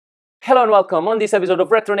Hello and welcome. On this episode of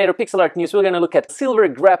Retronator Pixel Art News, we're going to look at Silver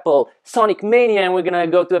Grapple, Sonic Mania, and we're going to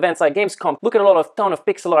go to events like Gamescom, look at a ton of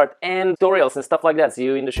pixel art and tutorials and stuff like that. See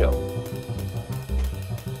you in the show.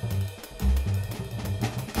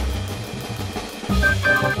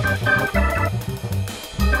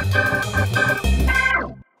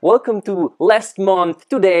 Welcome to last month,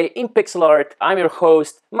 today in pixel art. I'm your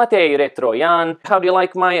host, Matej Retrojan. How do you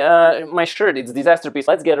like my shirt? It's Disasterpiece.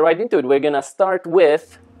 Let's get right into it. We're gonna start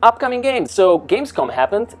with upcoming games. So Gamescom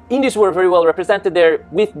happened. Indies were very well represented there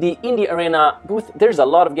with the Indie Arena booth. There's a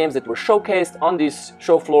lot of games that were showcased on this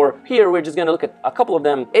show floor. Here we're just gonna look at a couple of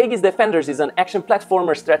them. Aegis Defenders is an action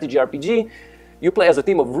platformer strategy RPG. You play as a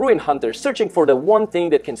team of ruin hunters searching for the one thing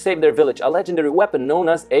that can save their village, a legendary weapon known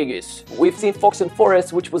as Aegis. We've seen Fox and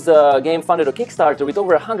Forest, which was a game funded on Kickstarter with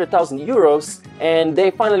over 100,000 euros, and they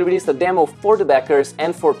finally released a demo for the backers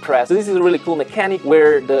and for press. So this is a really cool mechanic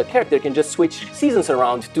where the character can just switch seasons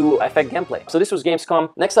around to affect gameplay. So this was Gamescom.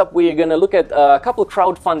 Next up, we're gonna look at a couple of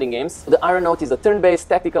crowdfunding games. The Iron Note is a turn-based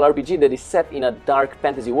tactical RPG that is set in a dark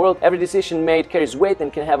fantasy world. Every decision made carries weight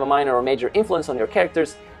and can have a minor or major influence on your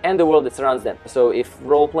characters and the world that surrounds them. So if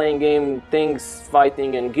role-playing game things,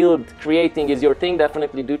 fighting and guild creating is your thing,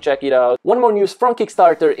 definitely do check it out. One more news from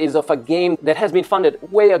Kickstarter is of a game that has been funded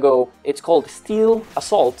way ago. It's called Steel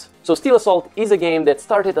Assault. So Steel Assault is a game that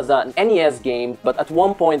started as an NES game, but at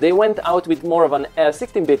one point they went out with more of an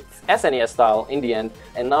 16-bit SNES style in the end,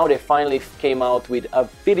 and now they finally came out with a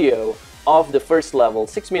video of the first level,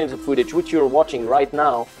 6 minutes of footage, which you're watching right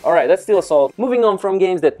now. Alright, that's Steel Assault. Moving on from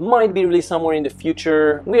games that might be released somewhere in the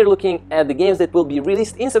future, we're looking at the games that will be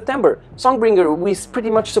released in September. Songbringer was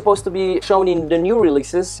pretty much supposed to be shown in the new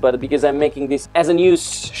releases, but because I'm making this as a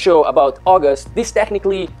news show about August, this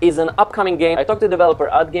technically is an upcoming game. I talked to the developer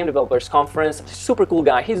at Game Developers Conference. Super cool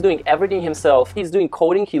guy. He's doing everything himself. He's doing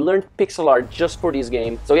coding. He learned pixel art just for this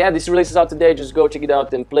game. So yeah, this releases out today. Just go check it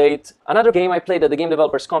out and play it. Another game I played at the Game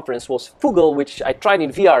Developers Conference was Fugal, which I tried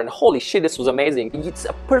in VR, and holy shit, this was amazing. It's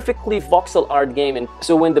a perfectly voxel art game, and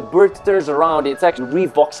so when the bird turns around, it's actually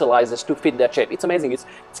re-voxelizes to fit that shape. It's amazing. It's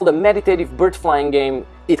the meditative bird flying game.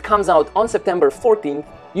 It comes out on September 14th.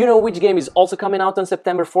 You know which game is also coming out on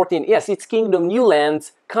September 14th? Yes, it's Kingdom New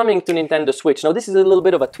Lands, coming to Nintendo Switch. Now this is a little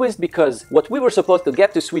bit of a twist because what we were supposed to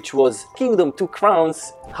get to Switch was Kingdom 2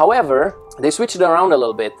 Crowns. However, they switched it around a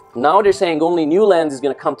little bit. Now they're saying only New Lands is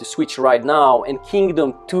gonna come to Switch right now, and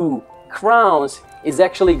Kingdom 2 Crowns is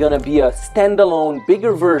actually gonna be a standalone,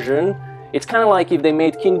 bigger version. It's kind of like if they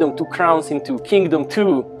made Kingdom 2 Crowns into Kingdom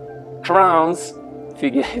 2 Crowns,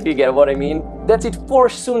 if you get what I mean. That's it for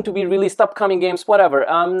soon to be released upcoming games, whatever.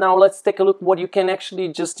 Now let's take a look what you can actually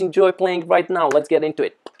just enjoy playing right now. Let's get into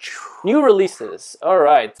it. New releases.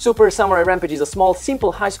 Alright. Super Samurai Rampage is a small,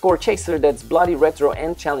 simple, high-score chaser that's bloody, retro,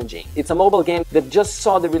 and challenging. It's a mobile game that just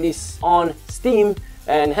saw the release on Steam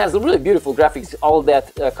and has really beautiful graphics, all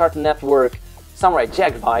that Cartoon Network Samurai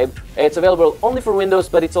Jack vibe. It's available only for Windows,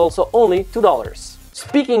 but it's also only $2.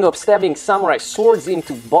 Speaking of stabbing samurai swords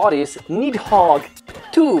into bodies, Nidhogg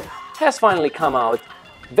 2 has finally come out.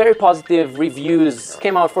 Very positive reviews,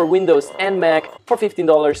 came out for Windows and Mac for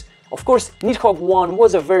 $15. Of course, Nidhogg 1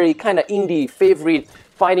 was a very kind of indie favorite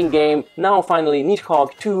fighting game. Now finally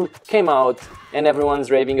Nidhogg 2 came out and everyone's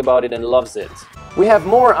raving about it and loves it. We have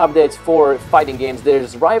more updates for fighting games.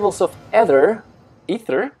 There's Rivals of Aether.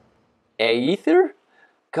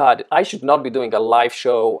 God, I should not be doing a live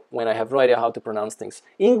show when I have no idea how to pronounce things.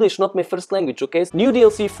 English, not my first language, okay? New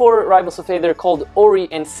DLC for Rivals of Aether called Ori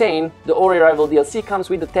and Sane. The Ori Rival DLC comes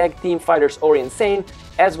with the tag team fighters Ori and Sane,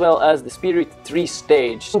 as well as the Spirit 3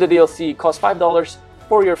 stage. The DLC costs $5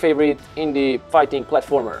 for your favorite indie fighting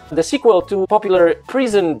platformer. The sequel to popular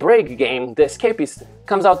Prison Break game, The Escapist,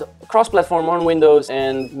 comes out cross-platform on Windows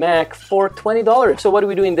and Mac for $20. So what do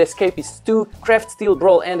we do in The Escapist 2? Craft, steal,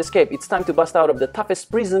 brawl, and escape. It's time to bust out of the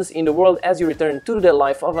toughest prisons in the world as you return to the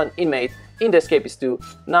life of an inmate in The Escapist 2,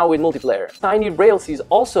 now with multiplayer. Tiny Rails is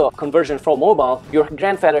also a conversion from mobile. Your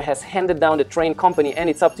grandfather has handed down the train company and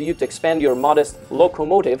it's up to you to expand your modest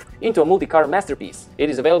locomotive into a multi-car masterpiece. It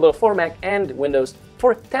is available for Mac and Windows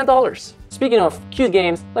for $10. Speaking of cute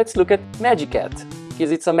games, let's look at Magic Cat,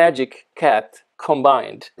 because it's a Magic Cat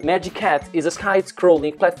combined. Magic Cat is a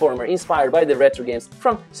side-scrolling platformer inspired by the retro games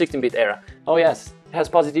from 16-bit era. Oh yes, it has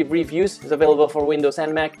positive reviews, it's available for Windows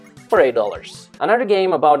and Mac for $8. Another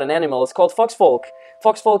game about an animal is called Fox Folk.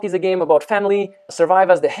 Foxfolk is a game about family. Survive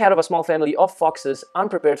as the head of a small family of foxes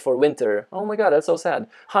unprepared for winter. Oh my god, that's so sad.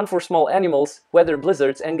 Hunt for small animals, weather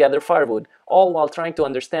blizzards, and gather firewood, all while trying to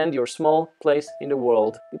understand your small place in the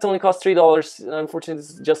world. It only costs $3. Unfortunately,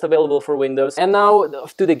 it's just available for Windows. And now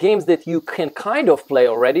to the games that you can kind of play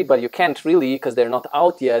already, but you can't really because they're not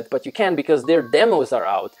out yet, but you can because their demos are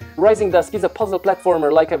out. Rising Dusk is a puzzle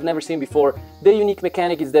platformer like I've never seen before. The unique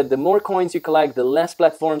mechanic is that the more coins you collect, the less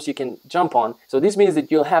platforms you can jump on. So this means that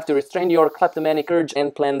you'll have to restrain your kleptomanic urge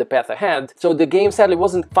and plan the path ahead. So the game sadly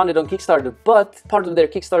wasn't funded on Kickstarter, but part of their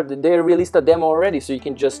Kickstarter, they released a demo already, so you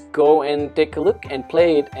can just go and take a look and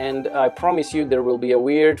play it, and I promise you there will be a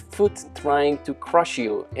weird foot trying to crush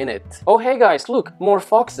you in it. Oh hey guys, look, more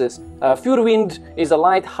foxes. Fjordwind is a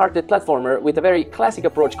light-hearted platformer with a very classic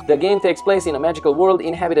approach. The game takes place in a magical world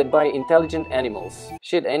inhabited by intelligent animals.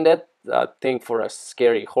 Shit, ain't that thing for a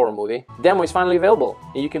scary horror movie. Demo is finally available.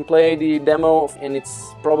 You can play the demo and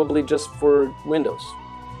it's probably just for Windows.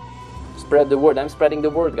 Spread the word. I'm spreading the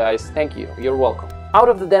word, guys. Thank you. You're welcome. Out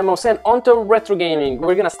of the demo, sent onto retro gaming.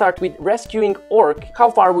 We're gonna start with rescuing Orc. How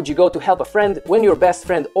far would you go to help a friend when your best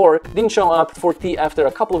friend Orc didn't show up for tea after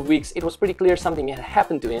a couple of weeks? It was pretty clear something had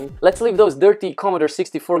happened to him. Let's leave those dirty Commodore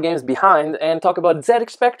 64 games behind and talk about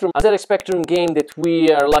ZX Spectrum. A ZX Spectrum game that we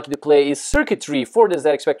are lucky to play is Circuitry for the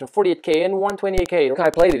ZX Spectrum 48K and 128K. I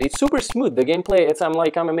played it. It's super smooth. The gameplay,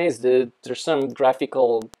 I'm amazed that there's some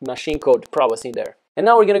graphical machine code prowess in there. And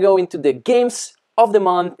now we're gonna go into the games of the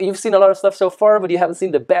month. You've seen a lot of stuff so far, but you haven't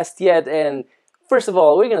seen the best yet. And first of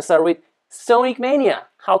all, we're gonna start with Sonic Mania.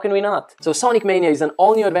 How can we not? So Sonic Mania is an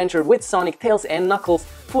all-new adventure with Sonic, Tails and Knuckles,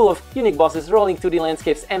 full of unique bosses, rolling 2D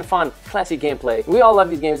landscapes and fun, classic gameplay. We all love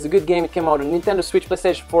these games. It's a good game. It came out on Nintendo Switch,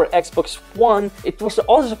 PlayStation 4, Xbox One. It was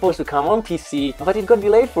also supposed to come on PC, but it got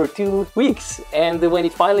delayed for 2 weeks. And when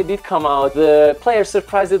it finally did come out, the players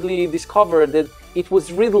surprisingly discovered that it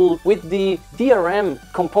was riddled with the DRM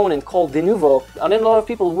component called Denuvo, and then a lot of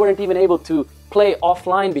people weren't even able to play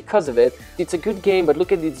offline because of it. It's a good game, but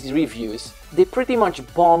look at these reviews. They pretty much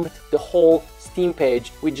bombed the whole Steam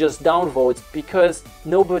page with just downvotes because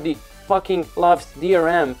nobody fucking loves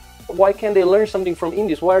DRM. Why can't they learn something from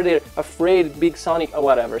indies? Why are they afraid Big Sonic or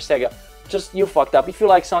whatever, Sega? Just, you fucked up. If you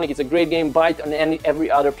like Sonic, it's a great game. Buy it on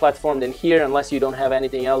every other platform than here, unless you don't have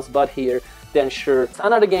anything else but here. Then sure.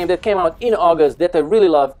 Another game that came out in August that I really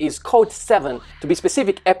love is Code 7. To be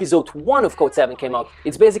specific, episode 1 of Code 7 came out.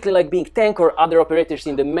 It's basically like being Tank or other operators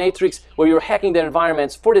in the Matrix, where you're hacking their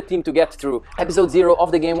environments for the team to get through. Episode 0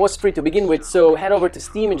 of the game was free to begin with, so head over to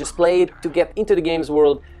Steam and just play it to get into the game's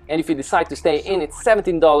world. And if you decide to stay in, it's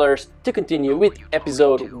 $17 to continue with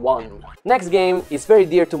episode 1. Next game is very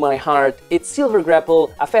dear to my heart. It's Silver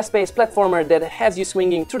Grapple, a fast-paced platformer that has you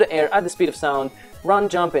swinging through the air at the speed of sound. Run,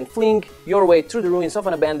 jump and fling your way through the ruins of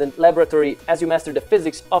an abandoned laboratory as you master the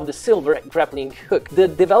physics of the silver grappling hook. The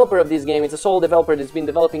developer of this game is a sole developer that's been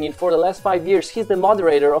developing it for the last 5 years. He's the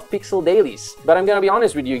moderator of Pixel Dailies. But I'm gonna be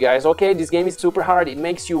honest with you guys, okay, this game is super hard, it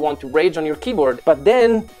makes you want to rage on your keyboard. But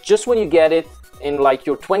then, just when you get it, in like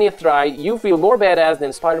your 20th try, you feel more badass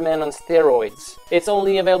than Spider-Man on steroids. It's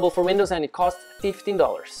only available for Windows and it costs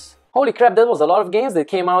 $15. Holy crap, that was a lot of games that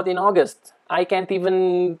came out in August. I can't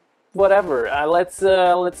even... whatever, let's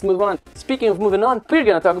move on. Speaking of moving on, we're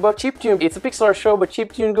gonna talk about Chiptune. It's a pixel art show, but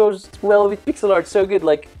Chiptune goes well with pixel art so good,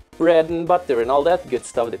 like bread and butter and all that good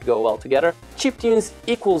stuff that go well together.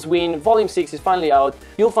 Chiptunes Win Volume 6 is finally out.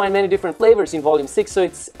 You'll find many different flavors in Volume 6, so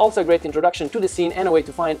it's also a great introduction to the scene and a way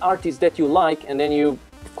to find artists that you like, and then you,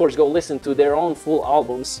 of course, go listen to their own full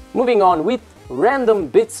albums. Moving on with random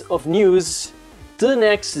bits of news. The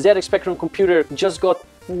next ZX Spectrum computer just got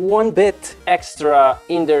 1 bit extra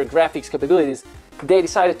in their graphics capabilities. They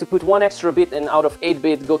decided to put 1 extra bit and out of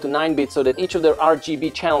 8-bit go to 9-bit so that each of their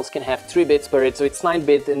RGB channels can have 3 bits per it, so it's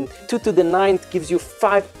 9-bit, and 2 to the 9th gives you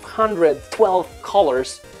 512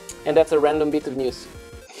 colors, and that's a random bit of news.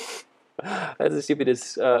 That's the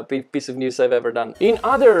stupidest piece of news I've ever done. In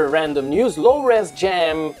other random news,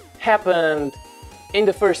 Lowrezjam happened in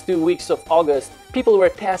the first 2 weeks of August. People were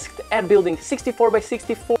tasked at building 64 by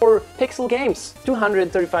 64 pixel games.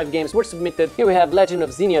 235 games were submitted. Here we have Legend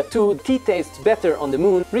of Xenia 2, Tea Tastes Better on the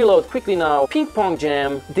Moon, Reload Quickly Now, Ping Pong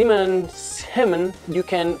Jam, Demon's Hymn. You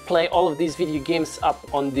can play all of these video games up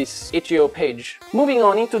on this itch.io page. Moving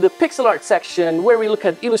on into the pixel art section, where we look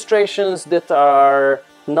at illustrations that are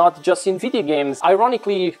not just in video games.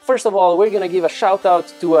 Ironically, first of all, we're gonna give a shout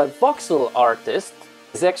out to a voxel artist.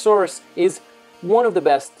 Zexors is one of the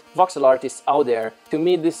best voxel artists out there. To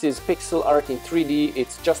me, this is pixel art in 3D.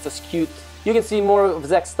 It's just as cute. You can see more of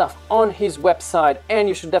Zach's stuff on his website, and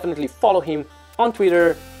you should definitely follow him on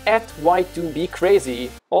Twitter at Y2BCrazy,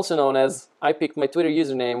 also known as I picked my Twitter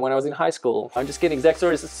username when I was in high school. I'm just kidding, Zach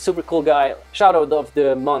Story is a super cool guy. Shoutout of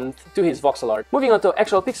the month to his voxel art. Moving on to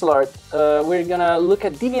actual pixel art, we're gonna look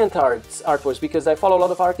at DeviantArt's artworks because I follow a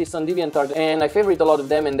lot of artists on DeviantArt and I favorite a lot of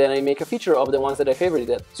them and then I make a feature of the ones that I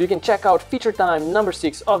favorited. So you can check out feature time number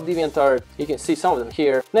 6 of DeviantArt. You can see some of them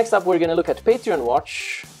here. Next up, we're gonna look at Patreon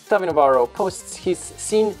Watch. Tavi Navarro posts his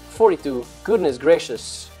Scene 42. Goodness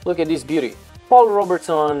gracious, look at this beauty. Paul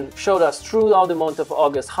Robertson showed us throughout the month of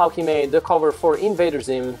August how he made the cover for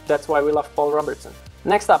Invaderzim. That's why we love Paul Robertson.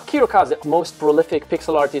 Next up, Kirokaze, most prolific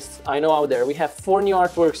pixel artist I know out there. We have 4 new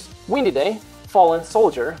artworks: Windy Day, Fallen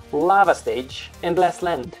Soldier, Lava Stage, and Last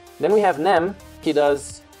Land. Then we have Nem. He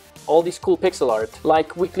does all this cool pixel art,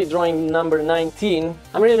 like Weekly Drawing number 19.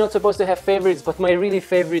 I'm really not supposed to have favorites, but my really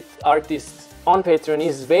favorite artist on Patreon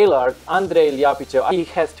is Veilart, Andrei Ljapicev. He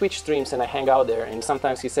has Twitch streams and I hang out there and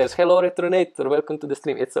sometimes he says, "Hello Retronator, welcome to the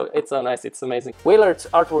stream." It's so nice, it's amazing. Veilart's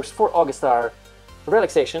artworks for August are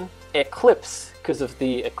Relaxation, Eclipse, because of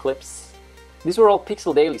the eclipse. These were all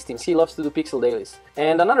Pixel Dailies teams. He loves to do Pixel Dailies.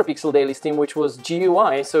 And another Pixel Dailies team, which was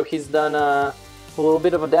GUI, so he's done a little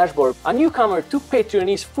bit of a dashboard. A newcomer to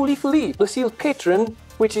Patreon is Fully, Lucille Patron,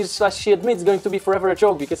 which is, as she admits, going to be forever a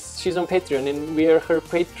joke because she's on Patreon and we are her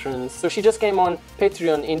patrons. So she just came on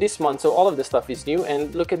Patreon in this month, so all of the stuff is new.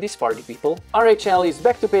 And look at this party, people. RHL is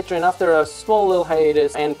back to Patreon after a small little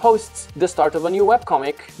hiatus and posts the start of a new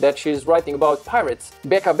webcomic that she's writing about pirates.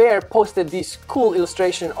 Becca Bear posted this cool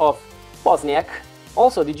illustration of Bosniak.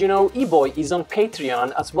 Also, did you know eBoy is on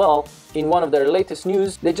Patreon as well? In one of their latest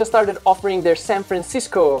news, they just started offering their San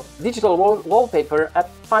Francisco digital wallpaper at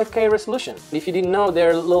 5K resolution. If you didn't know,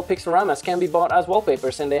 their little pixelramas can be bought as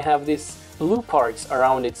wallpapers and they have these loop parts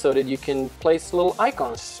around it so that you can place little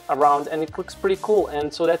icons around and it looks pretty cool.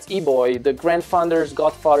 And so that's eBoy, the grandfathers,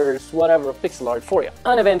 godfathers, whatever, pixel art for you.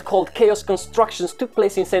 An event called Chaos Constructions took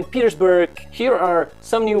place in St. Petersburg. Here are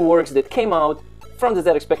some new works that came out from the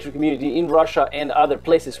ZX Spectrum community in Russia and other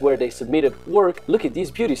places where they submitted work. Look at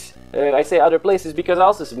these beauties. I say other places because I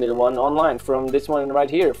also submitted one online from this one right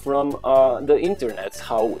here, from the internet,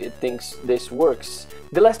 how it thinks this works.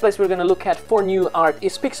 The last place we're gonna look at for new art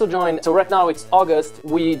is PixelJoint. So right now it's August.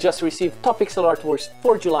 We just received top pixel artworks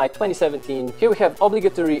for July 2017. Here we have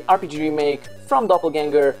obligatory RPG remake from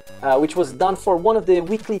Doppelganger, which was done for one of the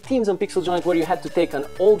weekly teams on PixelJoint where you had to take an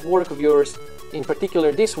old work of yours, in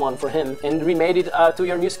particular this one for him, and remade it to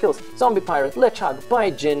your new skills. Zombie Pirate, Lechag by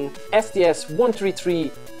Jin, STS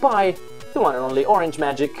 133 by the one and only Orange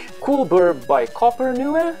Magic, Cool Burb by Copper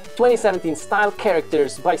Nue, 2017 Style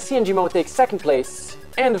Characters by CNG Motek, second place,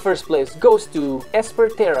 and the first place goes to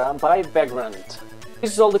Esperterra by Vagrant.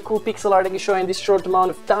 This is all the cool pixel art I can show in this short amount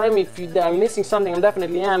of time. If I'm missing something, I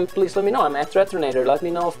definitely am, please let me know. I'm at Retronator, let me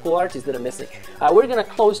know of cool artists that I'm missing. We're gonna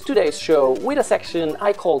close today's show with a section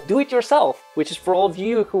I call Do It Yourself, which is for all of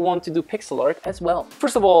you who want to do pixel art as well.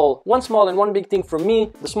 First of all, one small and one big thing from me.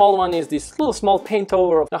 The small one is this little small paint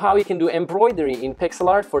over of how you can do embroidery in pixel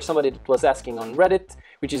art for somebody that was asking on Reddit,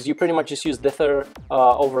 which is you pretty much just use Dither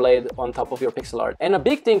overlaid on top of your pixel art. And a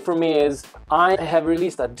big thing for me is I have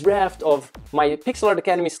released a draft of my Pixel Art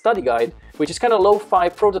Academy study guide, which is kind of lo-fi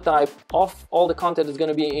prototype of all the content that's going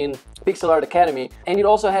to be in Pixel Art Academy. And it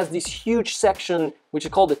also has this huge section which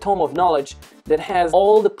is called the Tome of Knowledge that has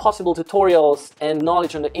all the possible tutorials and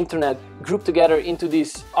knowledge on the internet grouped together into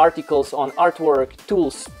these articles on artwork,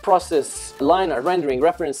 tools, process, line art, rendering,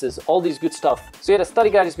 references, all these good stuff. So yeah, the study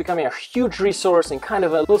guide is becoming a huge resource and kind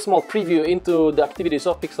of a little small preview into the activities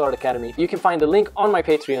of Pixel Art Academy. You can find the link on my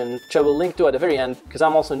Patreon, which I will link to at the very end, because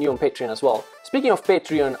I'm also new on Patreon as well. Speaking of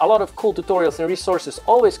Patreon, a lot of cool tutorials and resources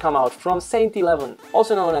always come out from Saint11,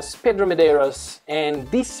 also known as Pedro Medeiros, and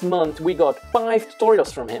this month we got 5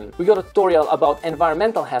 tutorials from him. We got a tutorial about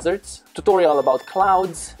environmental hazards, tutorial about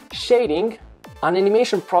clouds, shading, an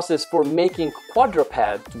animation process for making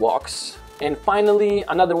quadruped walks, and finally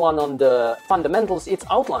another one on the fundamentals, its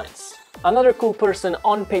outlines. Another cool person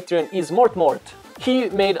on Patreon is Mort. He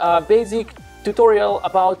made a basic tutorial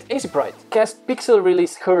about AC Pride. Cast Pixel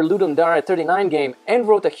released her Ludum Dare 39 game and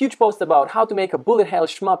wrote a huge post about how to make a bullet hell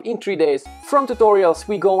shmup in 3 days. From tutorials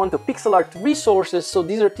we go on to pixel art resources, so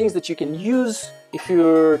these are things that you can use if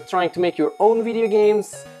you're trying to make your own video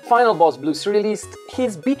games. Final Boss Blues released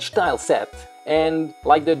his beach tile set, and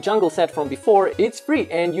like the jungle set from before, it's free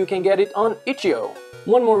and you can get it on itch.io.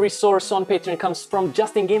 One more resource on Patreon comes from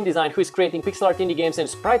Justin Game Design, who is creating pixel art indie games and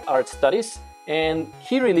sprite art studies. And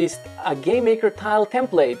he released a Game Maker tile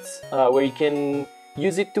templates where you can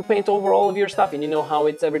use it to paint over all of your stuff and you know how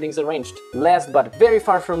everything's arranged. Last but very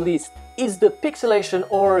far from least, is the pixelation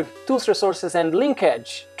org tools, resources and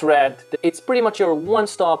linkage thread. It's pretty much your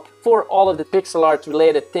one-stop for all of the pixel art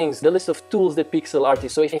related things, the list of tools that pixel art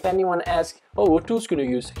is. So if anyone asks, oh, what tools can you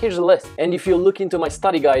use? Here's a list. And if you look into my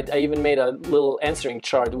study guide, I even made a little answering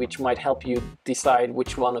chart which might help you decide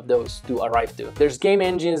which one of those to arrive to. There's game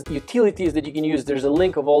engines, utilities that you can use. There's a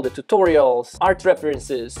link of all the tutorials, art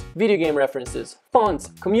references, video game references,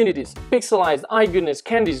 fonts, communities, pixelized, goodness,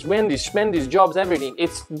 candies, wendy's, schmendies, jobs, everything.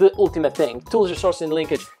 It's the ultimate thing. Tools, resources and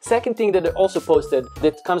linkage. Second thing that I also posted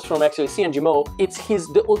that comes from actually CNGMO, it's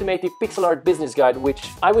the ultimate pixel art business guide, which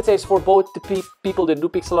I would say is for both the people that do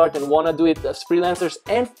pixel art and want to do it as freelancers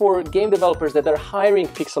and for game developers that are hiring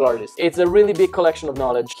pixel artists. It's a really big collection of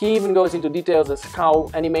knowledge. He even goes into details as how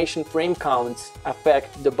animation frame counts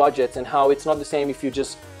affect the budgets and how it's not the same if you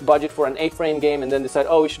just budget for an 8-frame game and then decide,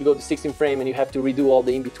 oh, we should go to 16 frame and you have to redo all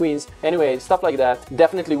the in-betweens. Anyway, stuff like that.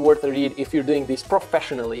 Definitely worth a read if you're doing this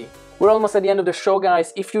professionally. We're almost at the end of the show,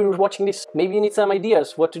 guys. If you're watching this, maybe you need some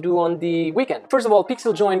ideas what to do on the weekend. First of all,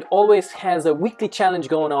 Pixel Joint always has a weekly challenge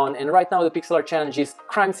going on, and right now the Pixel Art Challenge is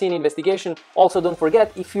crime scene investigation. Also, don't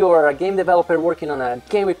forget, if you are a game developer working on a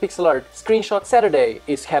game with pixel art, Screenshot Saturday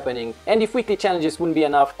is happening. And if weekly challenges wouldn't be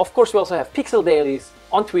enough, of course we also have Pixel Dailies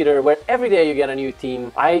on Twitter, where every day you get a new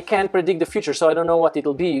theme. I can't predict the future, so I don't know what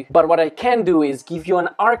it'll be. But what I can do is give you an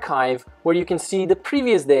archive where you can see the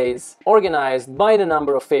previous days organized by the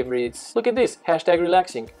number of favorites. Look at this, hashtag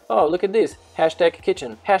relaxing. Oh, look at this, hashtag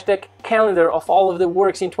kitchen. Hashtag calendar of all of the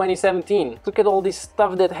works in 2017. Look at all this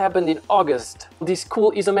stuff that happened in August. This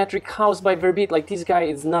cool isometric house by Verbit, like this guy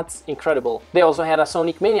is nuts, incredible. They also had a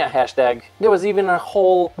Sonic Mania hashtag. There was even a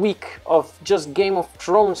whole week of just Game of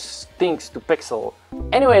Thrones things to pixel.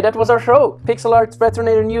 Anyway, that was our show. Pixel Art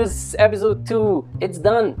Retronator News episode 2. It's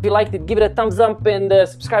done. If you liked it, give it a thumbs up and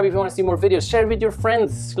subscribe if you want to see more videos. Share with your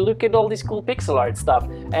friends. Look at all this cool pixel art stuff.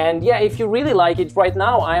 And yeah, if you really like it right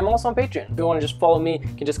now, I am also on Patreon. If you want to just follow me,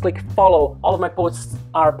 you can just click follow. All of my posts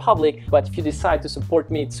are public, but if you decide to support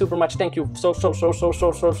me, it's super much. Thank you so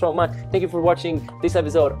much. Thank you for watching this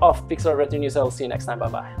episode of Pixel Art Retro News. I'll see you next time. Bye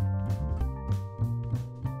bye.